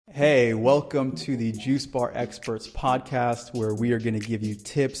Hey, welcome to the Juice Bar Experts podcast, where we are going to give you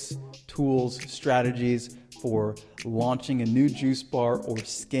tips, tools, strategies for launching a new juice bar or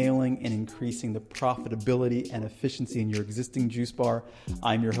scaling and increasing the profitability and efficiency in your existing juice bar.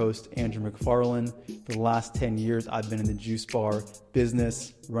 I'm your host, Andrew McFarland. For the last 10 years, I've been in the juice bar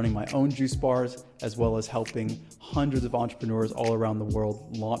business, running my own juice bars, as well as helping hundreds of entrepreneurs all around the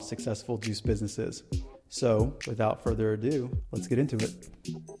world launch successful juice businesses. So without further ado, let's get into it.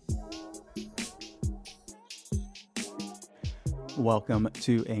 Welcome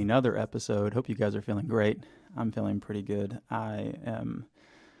to another episode. Hope you guys are feeling great. I'm feeling pretty good. I am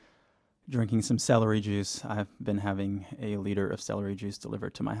drinking some celery juice. I've been having a liter of celery juice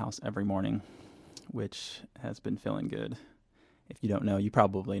delivered to my house every morning, which has been feeling good. If you don't know, you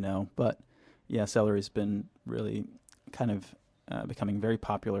probably know. But yeah, celery's been really kind of becoming very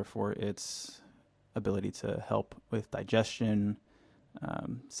popular for its ability to help with digestion.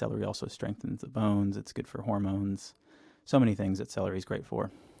 Celery also strengthens the bones. It's good for hormones. So many things that celery is great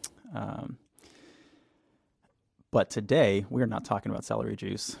for. But today, we're not talking about celery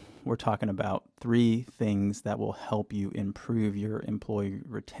juice. We're talking about 3 things that will help you improve your employee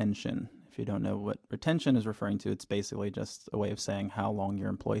retention. If you don't know what retention is referring to, it's basically just a way of saying how long your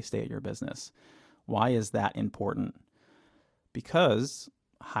employees stay at your business. Why is that important? Because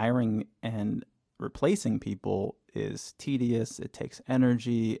hiring and replacing people is tedious, it takes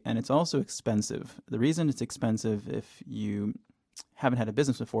energy, and it's also expensive. The reason it's expensive, if you haven't had a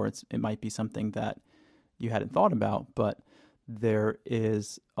business before, it might be something that you hadn't thought about, but there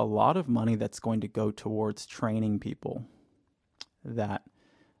is a lot of money that's going to go towards training people. That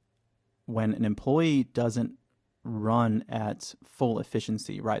when an employee doesn't run at full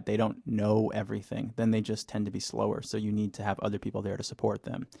efficiency, right, they don't know everything, then they just tend to be slower. So you need to have other people there to support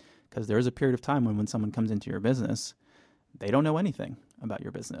them. Because there is a period of time when someone comes into your business, they don't know anything about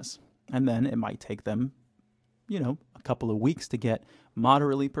your business. And then it might take them, a couple of weeks to get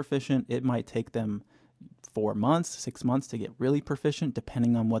moderately proficient. It might take them 4 months, 6 months to get really proficient,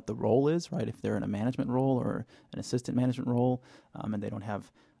 depending on what the role is, right? If they're in a management role or an assistant management role, and they don't have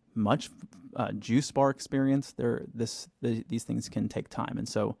much juice bar experience, these things can take time. And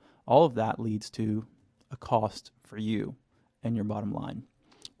so all of that leads to a cost for you and your bottom line,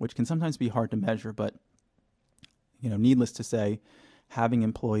 which can sometimes be hard to measure. But, needless to say, having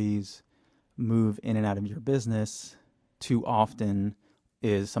employees move in and out of your business too often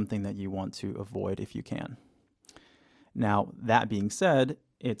is something that you want to avoid if you can. Now, that being said,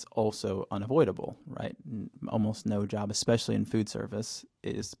 it's also unavoidable, right? Almost no job, especially in food service,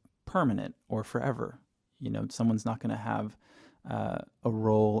 is permanent or forever. Someone's not going to have a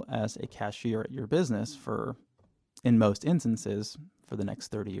role as a cashier at your business in most instances, for the next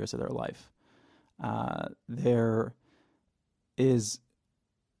 30 years of their life. There is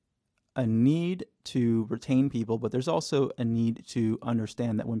a need to retain people, but there's also a need to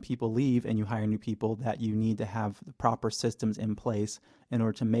understand that when people leave and you hire new people, that you need to have the proper systems in place in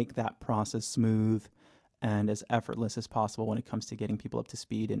order to make that process smooth and as effortless as possible when it comes to getting people up to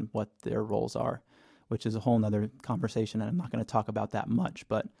speed in what their roles are, which is a whole nother conversation, and I'm not going to talk about that much,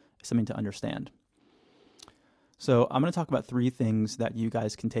 but it's something to understand. So I'm going to talk about 3 things that you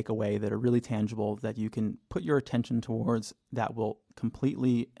guys can take away that are really tangible, that you can put your attention towards, that will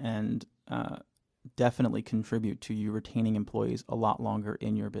completely and definitely contribute to you retaining employees a lot longer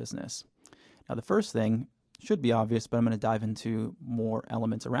in your business. Now, the first thing should be obvious, but I'm going to dive into more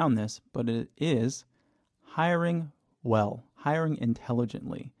elements around this, but it is hiring well, hiring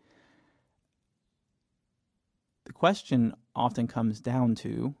intelligently. The question often comes down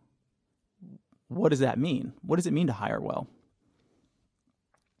to, what does that mean? What does it mean to hire well?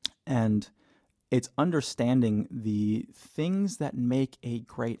 And it's understanding the things that make a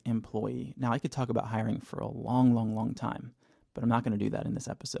great employee. Now, I could talk about hiring for a long, long, long time, but I'm not going to do that in this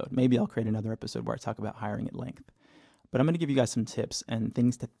episode. Maybe I'll create another episode where I talk about hiring at length. But I'm going to give you guys some tips and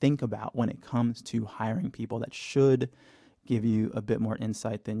things to think about when it comes to hiring people that should give you a bit more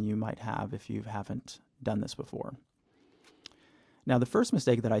insight than you might have if you haven't done this before. Now, the first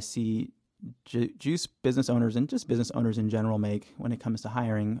mistake that I see juice business owners and just business owners in general make when it comes to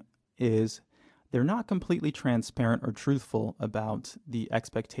hiring is they're not completely transparent or truthful about the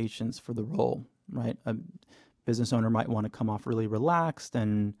expectations for the role, right? A business owner might want to come off really relaxed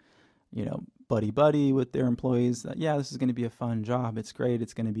and, buddy-buddy with their employees. That, yeah, this is going to be a fun job. It's great.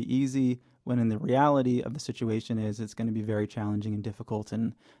 It's going to be easy. When in the reality of the situation is it's going to be very challenging and difficult,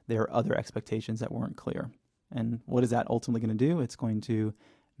 and there are other expectations that weren't clear. And what is that ultimately going to do? It's going to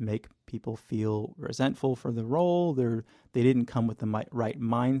make people feel resentful for the role. They didn't come with the right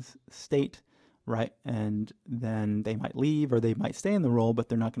mind state, right? And then they might leave or they might stay in the role, but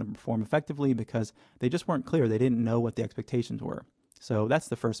they're not going to perform effectively because they just weren't clear. They didn't know what the expectations were. So that's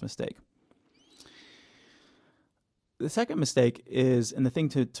the first mistake. The second mistake is, and the thing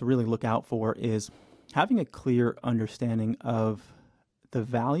to really look out for, is having a clear understanding of the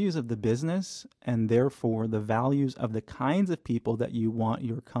values of the business and therefore the values of the kinds of people that you want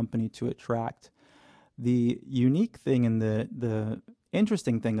your company to attract. The unique thing and the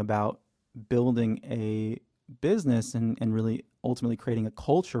interesting thing about building a business and really ultimately creating a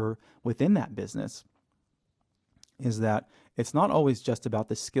culture within that business is that it's not always just about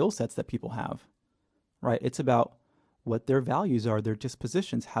the skill sets that people have, right? It's about what their values are, their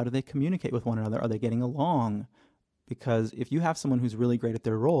dispositions. How do they communicate with one another? Are they getting along? Because if you have someone who's really great at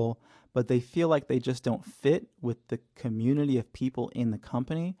their role, but they feel like they just don't fit with the community of people in the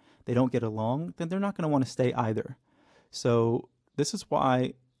company, they don't get along, then they're not going to want to stay either. So this is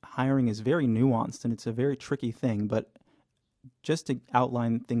why hiring is very nuanced and it's a very tricky thing. But just to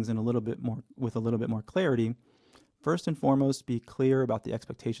outline things in a little bit more with a little bit more clarity, first and foremost, be clear about the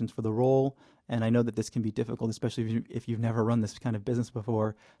expectations for the role. And I know that this can be difficult, especially if you've never run this kind of business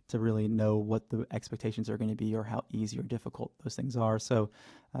before, to really know what the expectations are going to be or how easy or difficult those things are. So,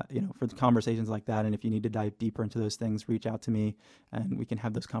 for the conversations like that, and if you need to dive deeper into those things, reach out to me and we can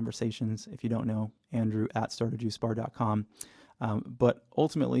have those conversations. If you don't know, Andrew at starterjuicebar.com. But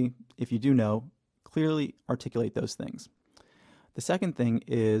ultimately, if you do know, clearly articulate those things. The second thing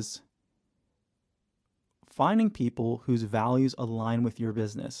is finding people whose values align with your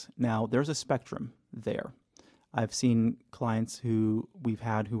business. Now, there's a spectrum there. I've seen clients who we've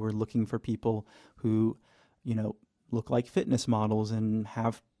had who are looking for people who, look like fitness models and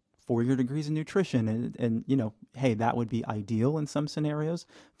have 4-year degrees in nutrition. And hey, that would be ideal in some scenarios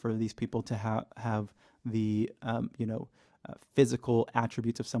for these people to have the, physical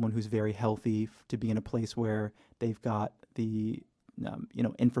attributes of someone who's very healthy, to be in a place where they've got the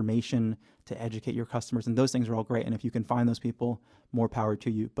information to educate your customers, and those things are all great. And if you can find those people, more power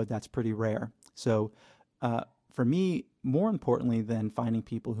to you, but that's pretty rare. So for me, more importantly than finding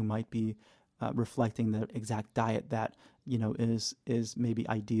people who might be reflecting the exact diet that, is maybe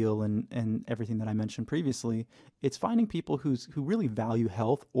ideal and everything that I mentioned previously, it's finding people who really value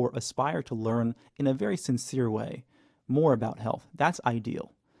health or aspire to learn in a very sincere way more about health. That's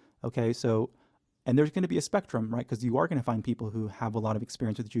ideal. Okay. And there's going to be a spectrum, right? Because you are going to find people who have a lot of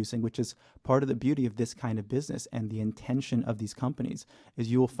experience with juicing, which is part of the beauty of this kind of business and the intention of these companies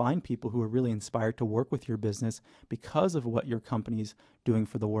is you will find people who are really inspired to work with your business because of what your company's doing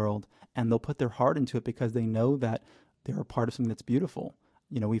for the world. And they'll put their heart into it because they know that they're a part of something that's beautiful.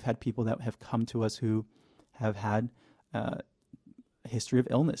 We've had people that have come to us who have had history of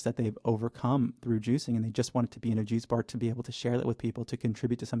illness that they've overcome through juicing, and they just wanted to be in a juice bar to be able to share that with people, to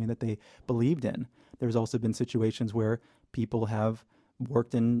contribute to something that they believed in. There's also been situations where people have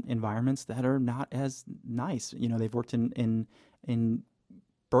worked in environments that are not as nice. They've worked in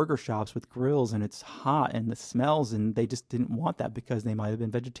burger shops with grills and it's hot and the smells, and they just didn't want that because they might have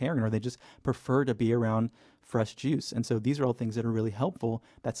been vegetarian or they just prefer to be around fresh juice. And so these are all things that are really helpful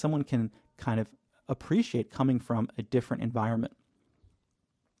that someone can kind of appreciate coming from a different environment.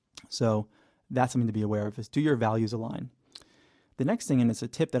 So that's something to be aware of, is do your values align? The next thing, and it's a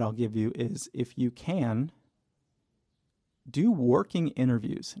tip that I'll give you, is if you can, do working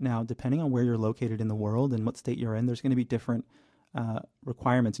interviews. Now, depending on where you're located in the world and what state you're in, there's going to be different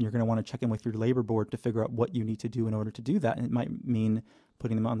requirements, and you're going to want to check in with your labor board to figure out what you need to do in order to do that. And it might mean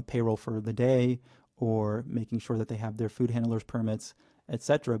putting them on the payroll for the day or making sure that they have their food handlers permits,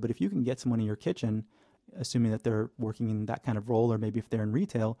 etc. But if you can get someone in your kitchen, assuming that they're working in that kind of role, or maybe if they're in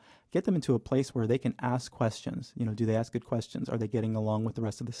retail, get them into a place where they can ask questions. Do they ask good questions? Are they getting along with the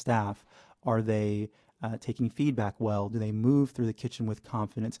rest of the staff? Are they taking feedback well? Do they move through the kitchen with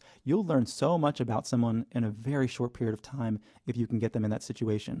confidence? You'll learn so much about someone in a very short period of time if you can get them in that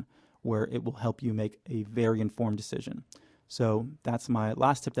situation where it will help you make a very informed decision. So that's my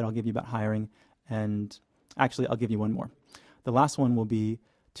last tip that I'll give you about hiring. And actually, I'll give you one more. The last one will be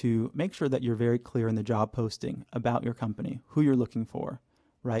to make sure that you're very clear in the job posting about your company, who you're looking for,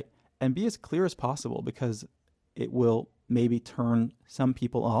 right? And be as clear as possible, because it will maybe turn some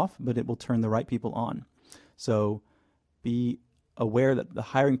people off, but it will turn the right people on. So be aware that the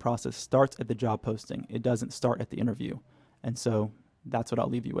hiring process starts at the job posting. It doesn't start at the interview. And so that's what I'll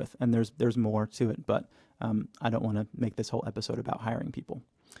leave you with. And there's more to it, but I don't want to make this whole episode about hiring people.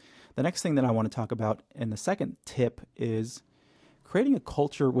 The next thing that I want to talk about in the second tip is creating a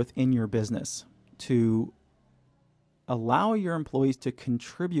culture within your business to allow your employees to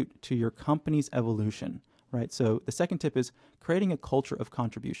contribute to your company's evolution, right? So the second tip is creating a culture of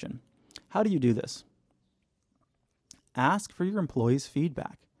contribution. How do you do this? Ask for your employees'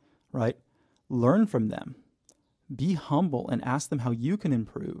 feedback, right? Learn from them. Be humble and ask them how you can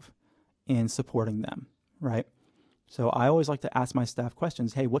improve in supporting them, right? So I always like to ask my staff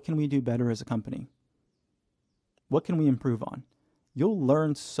questions. Hey, what can we do better as a company? What can we improve on? You'll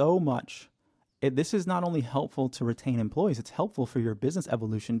learn so much. This is not only helpful to retain employees, it's helpful for your business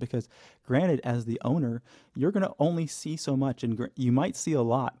evolution because granted, as the owner, you're going to only see so much and you might see a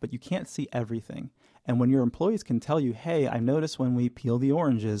lot, but you can't see everything. And when your employees can tell you, hey, I noticed when we peel the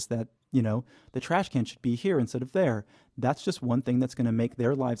oranges that, the trash can should be here instead of there. That's just one thing that's going to make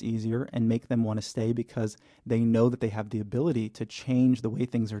their lives easier and make them want to stay because they know that they have the ability to change the way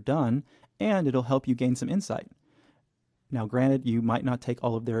things are done, and it'll help you gain some insight. Now, granted, you might not take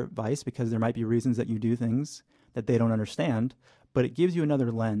all of their advice because there might be reasons that you do things that they don't understand, but it gives you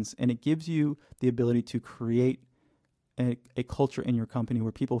another lens and it gives you the ability to create a culture in your company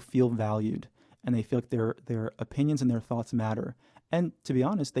where people feel valued and they feel like their opinions and their thoughts matter. And to be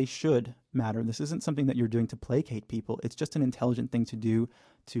honest, they should matter. This isn't something that you're doing to placate people. It's just an intelligent thing to do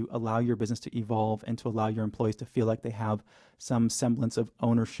to allow your business to evolve and to allow your employees to feel like they have some semblance of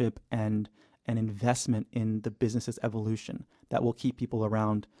ownership and an investment in the business's evolution that will keep people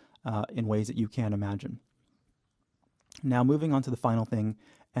around in ways that you can't imagine. Now, moving on to the final thing,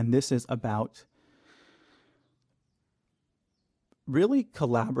 and this is about really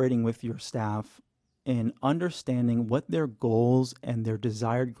collaborating with your staff in understanding what their goals and their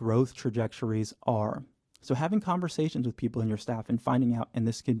desired growth trajectories are. So having conversations with people in your staff and finding out, and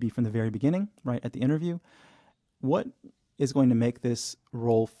this could be from the very beginning, right at the interview, what is going to make this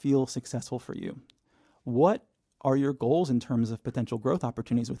role feel successful for you? What are your goals in terms of potential growth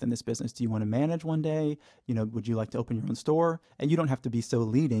opportunities within this business? Do you want to manage one day? Would you like to open your own store? And you don't have to be so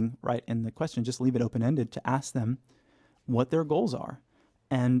leading, right? In the question, just leave it open-ended to ask them what their goals are.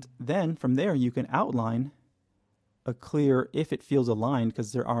 And then from there, you can outline a clear, if it feels aligned,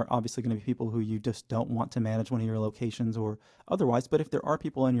 because there are obviously going to be people who you just don't want to manage one of your locations or otherwise. But if there are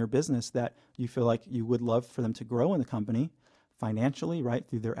people in your business that you feel like you would love for them to grow in the company financially, right,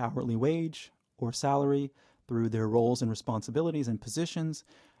 through their hourly wage or salary, through their roles and responsibilities and positions,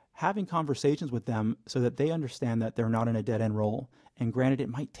 having conversations with them so that they understand that they're not in a dead-end role. And granted, it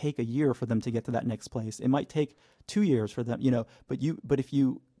might take a year for them to get to that next place. It might take 2 years for them, but if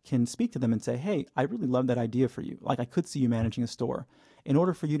you can speak to them and say, hey, I really love that idea for you. Like, I could see you managing a store. In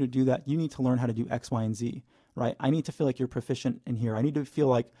order for you to do that, you need to learn how to do X, Y, and Z, right? I need to feel like you're proficient in here. I need to feel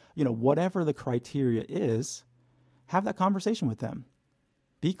like, whatever the criteria is, have that conversation with them.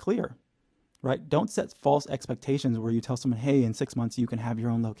 Be clear, right? Don't set false expectations where you tell someone, hey, in 6 months, you can have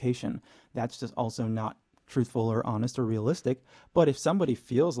your own location. That's just also not truthful or honest or realistic. But if somebody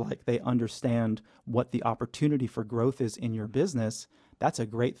feels like they understand what the opportunity for growth is in your business, that's a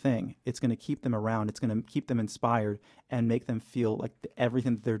great thing. It's going to keep them around. It's going to keep them inspired and make them feel like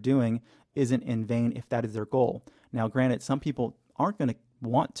everything that they're doing isn't in vain if that is their goal. Now, granted, some people aren't going to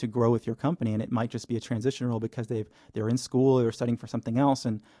want to grow with your company, and it might just be a transition role because they're in school or studying for something else,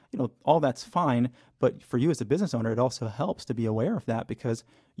 and all that's fine. But for you as a business owner, it also helps to be aware of that because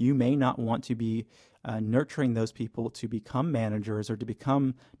you may not want to be nurturing those people to become managers or to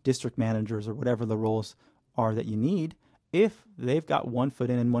become district managers or whatever the roles are that you need if they've got 1 foot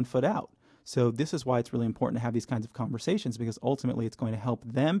in and 1 foot out. So this is why it's really important to have these kinds of conversations, because ultimately it's going to help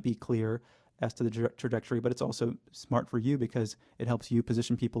them be clear as to the trajectory, but it's also smart for you because it helps you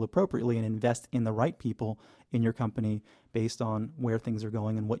position people appropriately and invest in the right people in your company based on where things are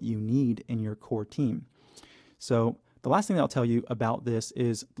going and what you need in your core team. So the last thing that I'll tell you about this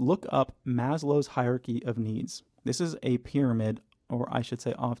is look up Maslow's hierarchy of needs. This is a pyramid, or I should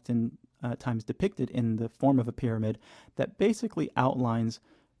say often times depicted in the form of a pyramid that basically outlines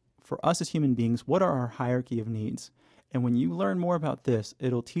for us as human beings, what are our hierarchy of needs? And when you learn more about this,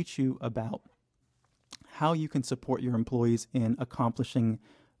 it'll teach you about how you can support your employees in accomplishing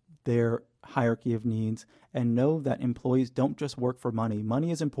their hierarchy of needs, and know that employees don't just work for money.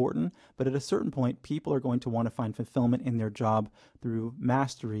 Money is important, but at a certain point, people are going to want to find fulfillment in their job through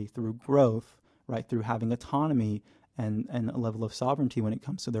mastery, through growth, right? Through having autonomy and a level of sovereignty when it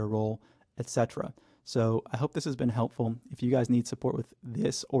comes to their role, etc. So I hope this has been helpful. If you guys need support with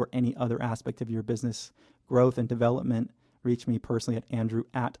this or any other aspect of your business growth and development, reach me personally at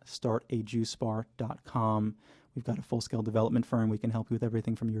andrew@startajuicebar.com. We've got a full-scale development firm. We can help you with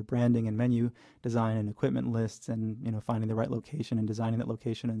everything from your branding and menu design and equipment lists and finding the right location and designing that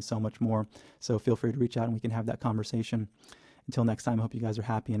location and so much more. So feel free to reach out and we can have that conversation. Until next time, I hope you guys are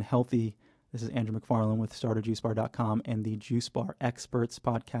happy and healthy. This is Andrew McFarland with StarterJuiceBar.com and the Juice Bar Experts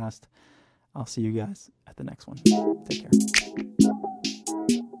podcast. I'll see you guys at the next one. Take care.